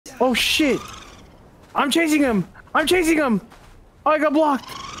Oh shit! I'm chasing him! I'm chasing him! Oh, I got blocked!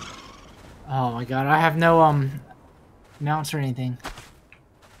 Oh my god, I have no mounts or anything.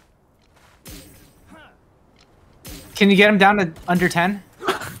 Can you get him down to under 10?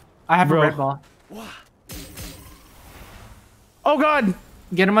 I have a red ball. Oh god!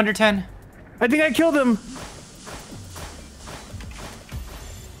 Get him under 10. I think I killed him!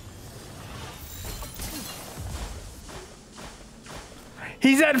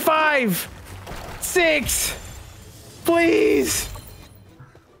 He's at 5! 6! Please!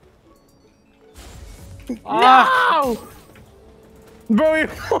 No! Bro,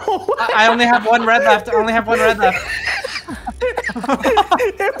 I only have one red left. I only have one red left.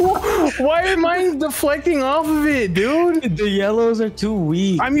 Why are mine deflecting off of it, dude? The yellows are too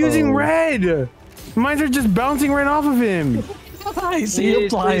weak. I'm using red. Mine are just bouncing right off of him. I see you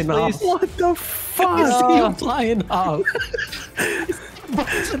flying off. What the fuck? I see you flying off.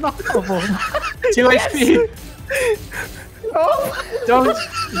 Bouncing off of him. 2 HP. Oh. Don't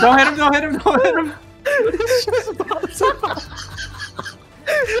hit him, don't hit him, don't hit him. It's just bouncing off.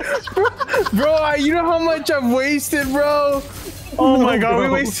 Bro, you know how much I've wasted, bro? Oh my god,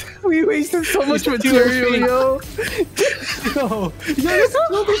 bro. we wasted so much material, yo. Yo, just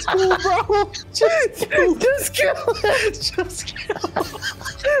kill this fool, bro. Just kill him. Just kill him.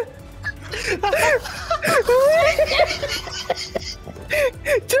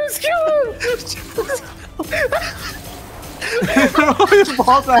 Just kill him. Throw his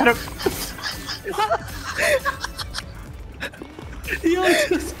balls at him. Yo,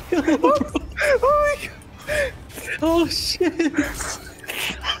 just kill him, bro. Oh my god. Oh shit.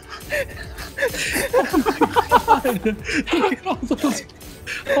 Look at all those.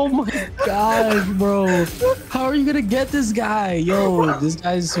 Oh my god, bro. How are you gonna get this guy? Yo, this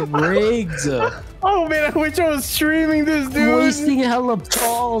guy's rigged. Oh man, I wish I was streaming this, dude. Wasting hella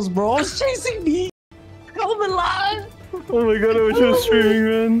balls, bro. It's chasing me. Help me alive. Oh my god, I wish I was streaming,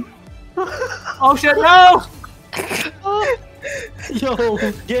 man. Oh shit, no! Yo,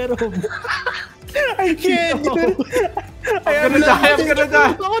 get him. I can't, No. dude. I'm gonna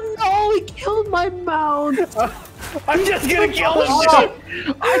die. Oh no, he killed my mount. I'm just gonna kill him. Oh,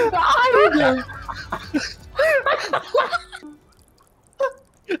 I died.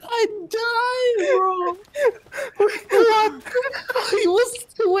 I died, bro. He was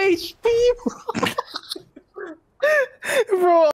 2 HP, bro. Bro.